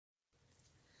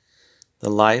The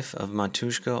Life of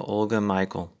Matushka Olga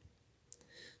Michael.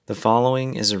 The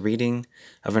following is a reading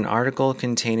of an article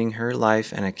containing her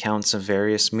life and accounts of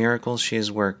various miracles she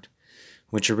has worked,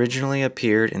 which originally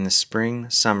appeared in the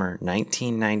spring-summer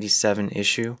 1997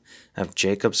 issue of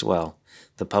Jacob's Well,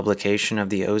 the publication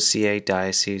of the OCA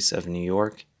Diocese of New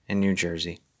York and New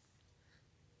Jersey.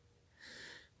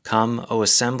 Come, O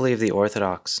Assembly of the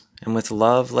Orthodox, and with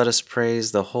love let us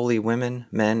praise the holy women,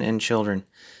 men, and children,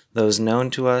 those known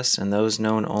to us and those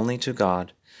known only to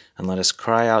God, and let us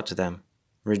cry out to them,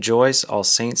 Rejoice, all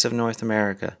saints of North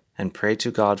America, and pray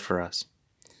to God for us.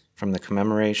 From the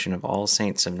Commemoration of All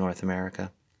Saints of North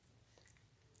America.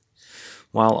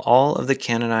 While all of the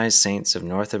canonized saints of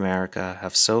North America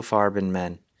have so far been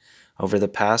men, over the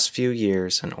past few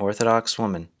years an Orthodox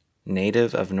woman,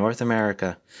 native of North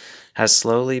America, has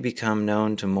slowly become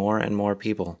known to more and more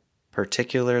people,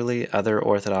 particularly other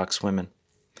Orthodox women.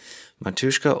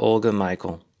 Matushka Olga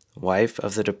Michael, wife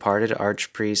of the departed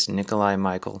archpriest Nikolai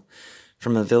Michael,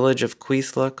 from the village of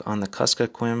Kwethluk on the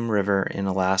Kuskokwim River in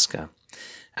Alaska,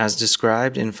 as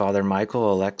described in Father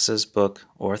Michael Alexa's book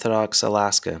Orthodox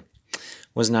Alaska,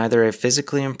 was neither a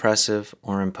physically impressive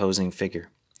or imposing figure.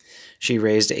 She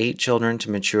raised 8 children to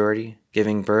maturity,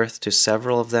 giving birth to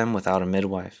several of them without a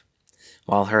midwife.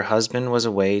 While her husband was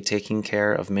away taking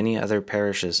care of many other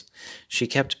parishes, she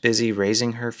kept busy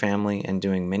raising her family and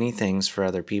doing many things for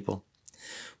other people.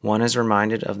 One is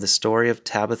reminded of the story of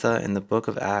Tabitha in the book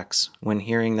of Acts, when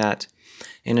hearing that,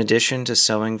 in addition to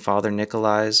sewing Father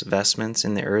Nikolai's vestments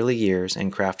in the early years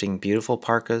and crafting beautiful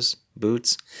parkas,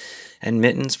 boots, and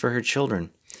mittens for her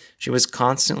children, she was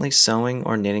constantly sewing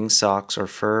or knitting socks or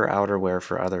fur outerwear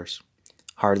for others.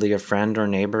 Hardly a friend or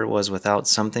neighbor was without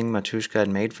something Matushka had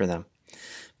made for them.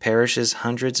 Parishes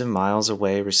hundreds of miles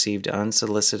away received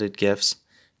unsolicited gifts,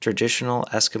 traditional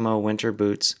Eskimo winter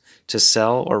boots, to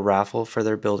sell or raffle for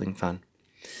their building fund.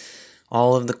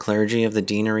 All of the clergy of the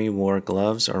deanery wore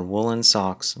gloves or woolen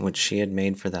socks which she had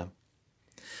made for them.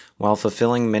 While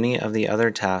fulfilling many of the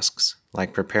other tasks,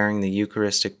 like preparing the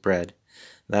Eucharistic bread,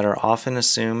 that are often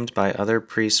assumed by other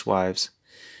priests' wives,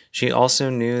 she also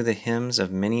knew the hymns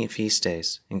of many feast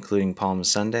days, including Palm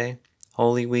Sunday,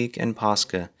 Holy Week, and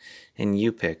Pascha, in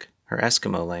Yupik, her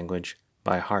Eskimo language,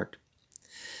 by heart.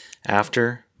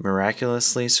 After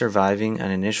miraculously surviving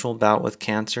an initial bout with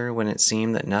cancer when it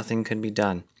seemed that nothing could be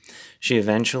done, she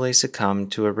eventually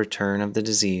succumbed to a return of the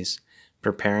disease,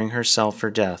 preparing herself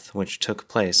for death, which took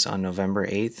place on November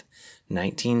 8,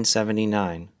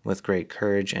 1979, with great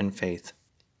courage and faith.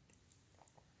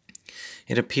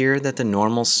 It appeared that the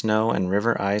normal snow and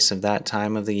river ice of that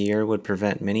time of the year would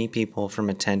prevent many people from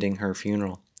attending her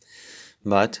funeral.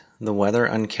 But the weather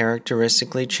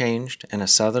uncharacteristically changed, and a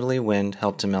southerly wind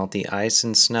helped to melt the ice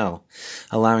and snow,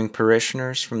 allowing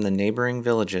parishioners from the neighboring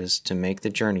villages to make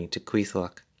the journey to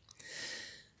Kwethluk.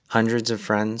 Hundreds of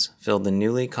friends filled the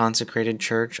newly consecrated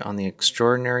church on the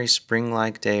extraordinary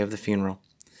spring-like day of the funeral.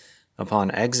 Upon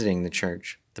exiting the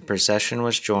church, the procession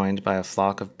was joined by a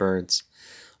flock of birds,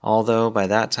 although by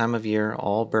that time of year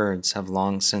all birds have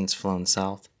long since flown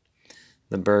south.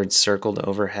 The birds circled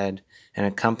overhead and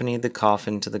accompanied the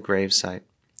coffin to the gravesite.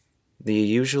 The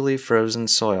usually frozen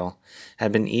soil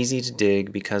had been easy to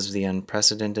dig because of the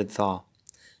unprecedented thaw.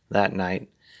 That night,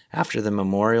 after the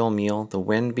memorial meal, the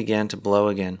wind began to blow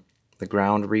again. The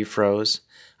ground refroze,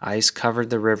 ice covered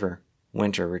the river,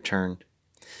 winter returned.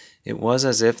 It was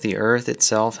as if the earth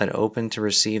itself had opened to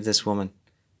receive this woman.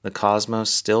 The cosmos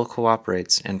still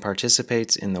cooperates and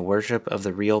participates in the worship of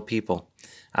the real people,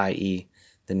 i.e.,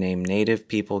 the name native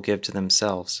people give to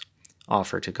themselves,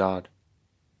 offer to God.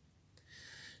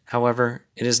 However,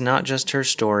 it is not just her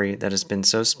story that has been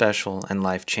so special and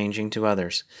life-changing to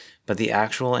others, but the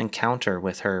actual encounter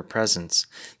with her presence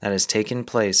that has taken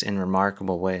place in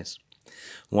remarkable ways.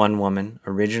 One woman,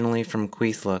 originally from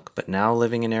Kwethluk but now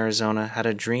living in Arizona, had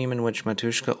a dream in which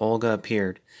Matushka Olga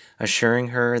appeared, assuring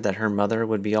her that her mother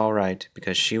would be all right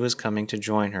because she was coming to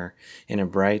join her in a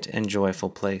bright and joyful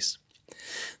place.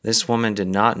 This woman did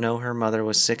not know her mother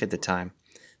was sick at the time,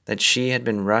 that she had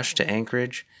been rushed to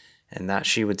Anchorage, and that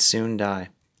she would soon die.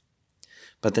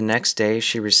 But the next day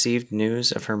she received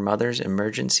news of her mother's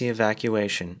emergency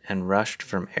evacuation and rushed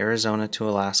from Arizona to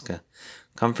Alaska,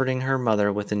 comforting her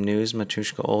mother with the news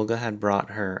Matushka Olga had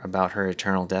brought her about her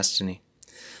eternal destiny.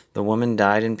 The woman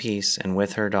died in peace and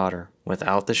with her daughter,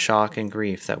 without the shock and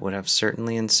grief that would have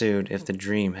certainly ensued if the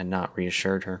dream had not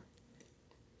reassured her.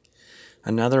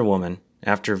 Another woman,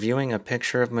 after viewing a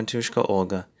picture of Matushka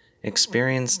Olga,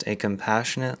 experienced a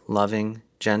compassionate, loving,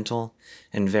 gentle,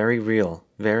 and very real,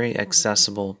 very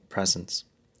accessible presence.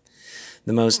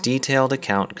 The most detailed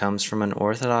account comes from an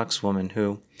Orthodox woman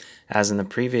who, as in the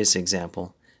previous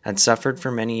example, had suffered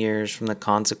for many years from the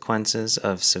consequences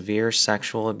of severe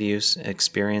sexual abuse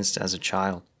experienced as a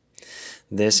child.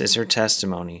 This is her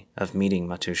testimony of meeting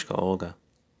Matushka Olga.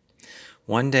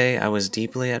 One day I was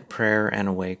deeply at prayer and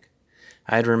awake.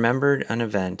 I had remembered an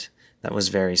event that was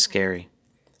very scary.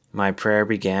 My prayer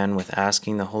began with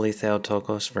asking the Holy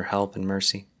Theotokos for help and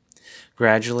mercy.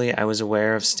 Gradually I was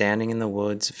aware of standing in the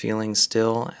woods, feeling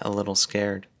still a little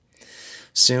scared.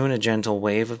 Soon a gentle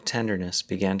wave of tenderness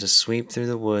began to sweep through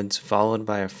the woods, followed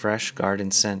by a fresh garden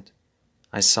scent.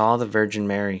 I saw the Virgin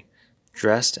Mary,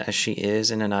 dressed as she is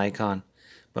in an icon,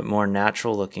 but more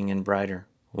natural looking and brighter,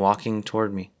 walking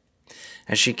toward me.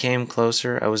 As she came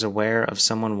closer, I was aware of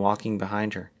someone walking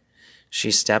behind her.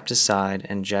 She stepped aside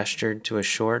and gestured to a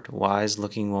short,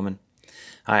 wise-looking woman.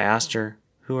 I asked her,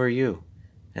 "Who are you?"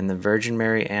 And the Virgin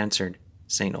Mary answered,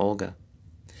 "Saint Olga."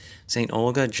 Saint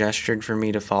Olga gestured for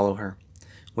me to follow her.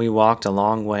 We walked a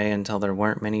long way until there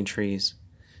weren't many trees.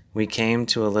 We came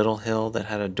to a little hill that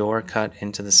had a door cut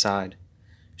into the side.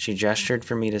 She gestured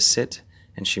for me to sit,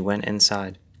 and she went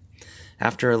inside.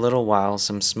 After a little while,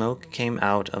 some smoke came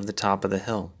out of the top of the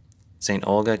hill. Saint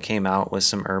Olga came out with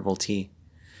some herbal tea.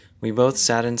 We both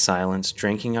sat in silence,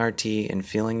 drinking our tea and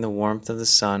feeling the warmth of the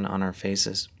sun on our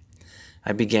faces.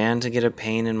 I began to get a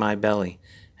pain in my belly,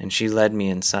 and she led me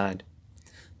inside.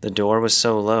 The door was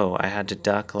so low I had to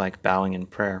duck like bowing in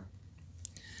prayer.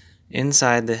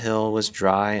 Inside the hill was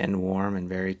dry and warm and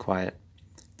very quiet.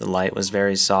 The light was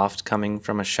very soft, coming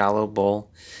from a shallow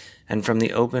bowl and from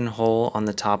the open hole on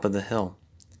the top of the hill.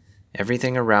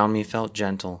 Everything around me felt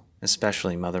gentle,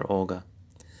 especially Mother Olga.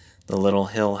 The little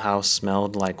hill house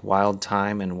smelled like wild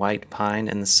thyme and white pine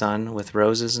in the sun, with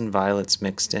roses and violets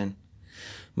mixed in.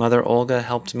 Mother Olga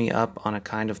helped me up on a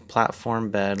kind of platform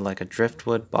bed like a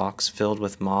driftwood box filled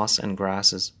with moss and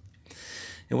grasses.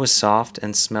 It was soft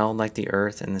and smelled like the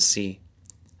earth and the sea.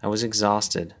 I was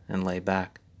exhausted and lay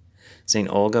back. St.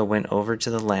 Olga went over to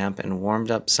the lamp and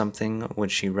warmed up something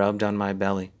which she rubbed on my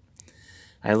belly.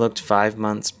 I looked 5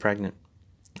 months pregnant.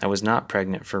 I was not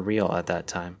pregnant for real at that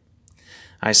time.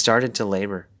 I started to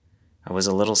labor. I was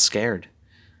a little scared.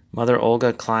 Mother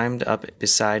Olga climbed up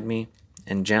beside me,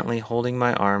 and gently holding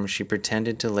my arm, she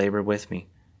pretended to labor with me,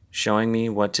 showing me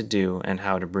what to do and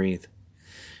how to breathe.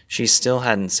 She still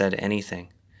hadn't said anything.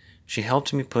 She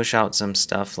helped me push out some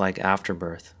stuff like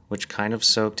afterbirth, which kind of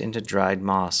soaked into dried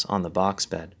moss on the box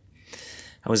bed.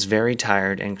 I was very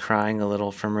tired and crying a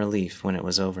little from relief when it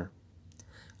was over.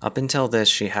 Up until this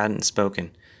she hadn't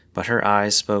spoken, but her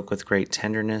eyes spoke with great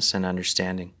tenderness and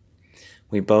understanding.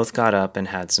 We both got up and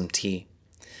had some tea.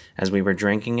 As we were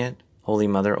drinking it, Holy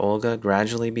Mother Olga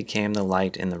gradually became the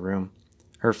light in the room.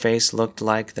 Her face looked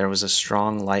like there was a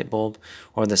strong light bulb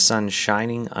or the sun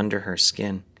shining under her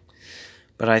skin.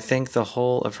 But I think the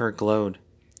whole of her glowed.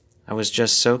 I was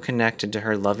just so connected to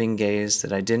her loving gaze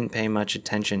that I didn't pay much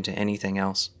attention to anything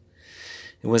else.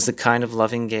 It was the kind of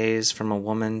loving gaze from a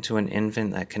woman to an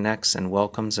infant that connects and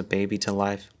welcomes a baby to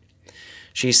life.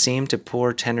 She seemed to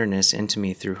pour tenderness into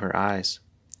me through her eyes.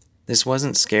 This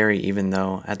wasn't scary, even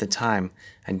though, at the time,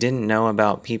 I didn't know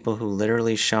about people who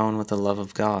literally shone with the love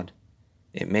of God.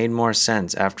 It made more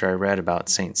sense after I read about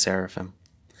Saint Seraphim.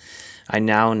 I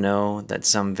now know that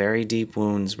some very deep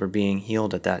wounds were being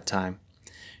healed at that time.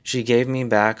 She gave me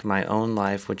back my own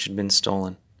life which had been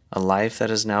stolen, a life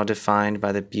that is now defined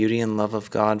by the beauty and love of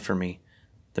God for me,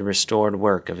 the restored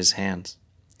work of His hands.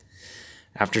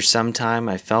 After some time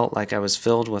I felt like I was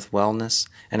filled with wellness,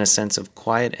 and a sense of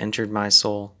quiet entered my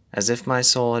soul, as if my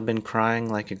soul had been crying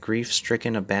like a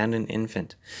grief-stricken, abandoned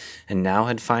infant, and now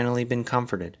had finally been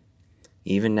comforted.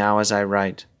 Even now as I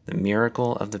write, the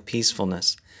miracle of the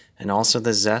peacefulness, and also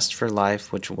the zest for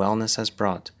life which wellness has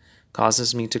brought,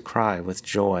 causes me to cry with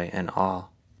joy and awe.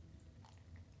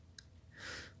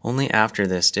 Only after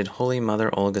this did Holy Mother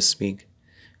Olga speak.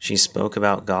 She spoke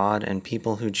about God and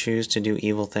people who choose to do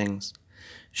evil things.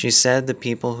 She said the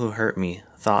people who hurt me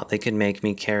thought they could make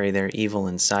me carry their evil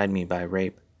inside me by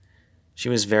rape. She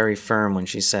was very firm when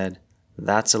she said,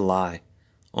 "That's a lie.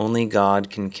 Only God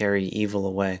can carry evil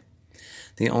away.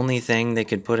 The only thing they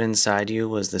could put inside you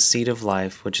was the seed of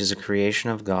life, which is a creation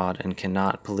of God and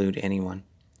cannot pollute anyone."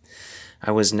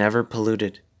 I was never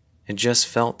polluted. It just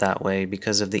felt that way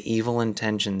because of the evil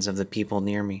intentions of the people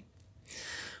near me.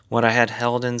 What I had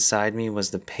held inside me was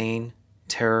the pain,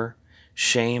 terror,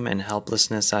 shame, and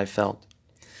helplessness I felt.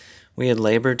 We had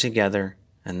labored together,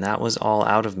 and that was all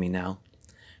out of me now.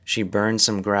 She burned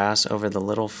some grass over the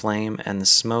little flame, and the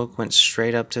smoke went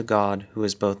straight up to God, who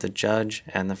is both the judge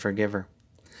and the forgiver.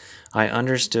 I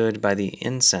understood by the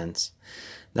incense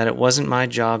that it wasn't my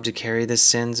job to carry the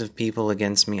sins of people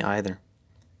against me either.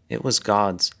 It was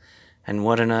God's, and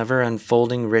what an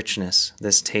ever-unfolding richness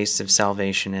this taste of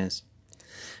salvation is.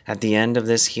 At the end of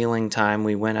this healing time,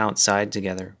 we went outside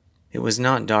together. It was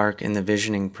not dark in the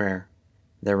visioning prayer.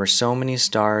 There were so many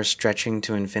stars stretching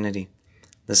to infinity.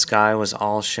 The sky was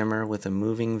all shimmer with a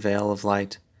moving veil of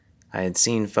light. I had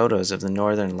seen photos of the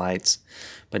northern lights,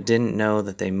 but didn't know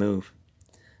that they move.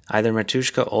 Either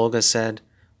Matushka Olga said,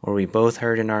 or we both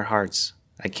heard in our hearts,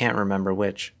 I can't remember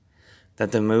which,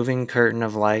 that the moving curtain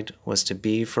of light was to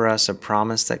be for us a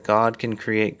promise that God can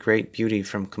create great beauty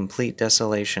from complete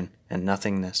desolation and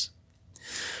nothingness.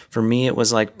 For me it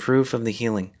was like proof of the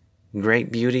healing,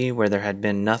 great beauty where there had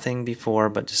been nothing before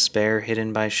but despair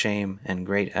hidden by shame and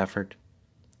great effort.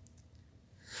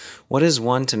 What is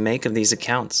one to make of these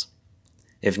accounts?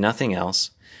 If nothing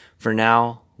else, for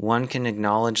now one can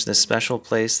acknowledge the special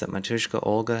place that Matushka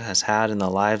Olga has had in the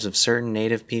lives of certain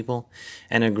native people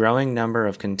and a growing number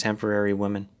of contemporary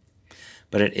women.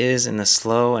 But it is in the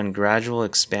slow and gradual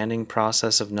expanding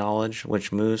process of knowledge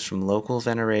which moves from local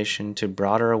veneration to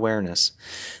broader awareness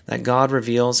that God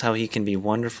reveals how he can be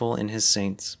wonderful in his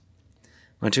saints.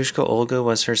 Matushka Olga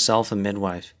was herself a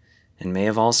midwife, and may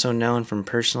have also known from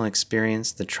personal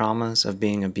experience the traumas of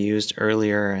being abused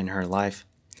earlier in her life.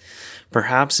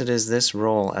 Perhaps it is this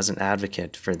role as an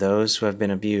advocate for those who have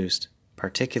been abused,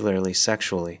 particularly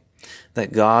sexually,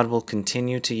 that God will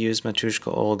continue to use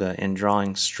Matushka Olga in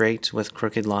drawing straight with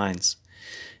crooked lines,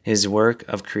 his work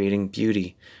of creating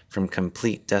beauty from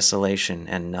complete desolation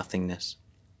and nothingness.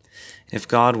 If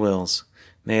God wills,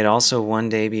 may it also one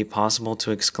day be possible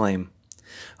to exclaim,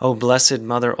 "O blessed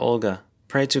Mother Olga,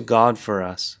 pray to God for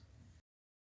us.